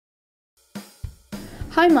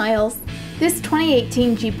Hi Myles. This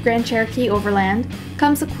 2018 Jeep Grand Cherokee Overland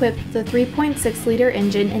comes equipped with a 3.6-liter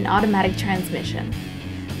engine and automatic transmission.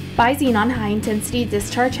 Bi-xenon high-intensity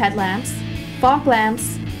discharge headlamps, fog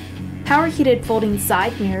lamps, power-heated folding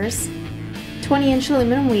side mirrors, 20-inch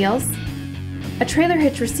aluminum wheels, a trailer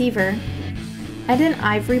hitch receiver, and an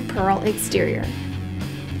ivory pearl exterior.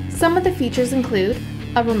 Some of the features include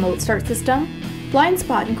a remote start system, blind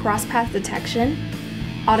spot and cross path detection,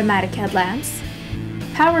 automatic headlamps,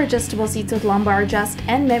 power adjustable seats with lumbar adjust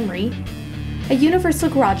and memory, a universal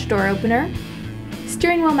garage door opener,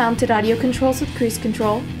 steering wheel mounted audio controls with cruise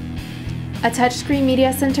control, a touchscreen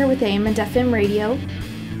media center with AM and FM radio,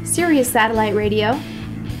 Sirius satellite radio,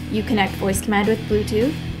 Uconnect voice command with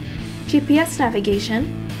Bluetooth, GPS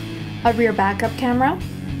navigation, a rear backup camera,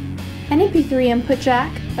 an MP3 input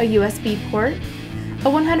jack, a USB port,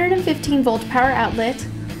 a 115-volt power outlet,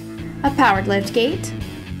 a powered liftgate,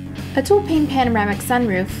 a dual-pane panoramic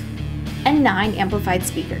sunroof, and 9 amplified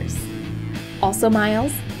speakers. Also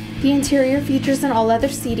Myles, the interior features an all-leather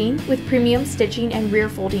seating with premium stitching and rear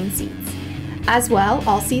folding seats. As well,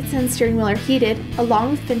 all seats and steering wheel are heated,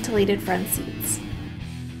 along with ventilated front seats.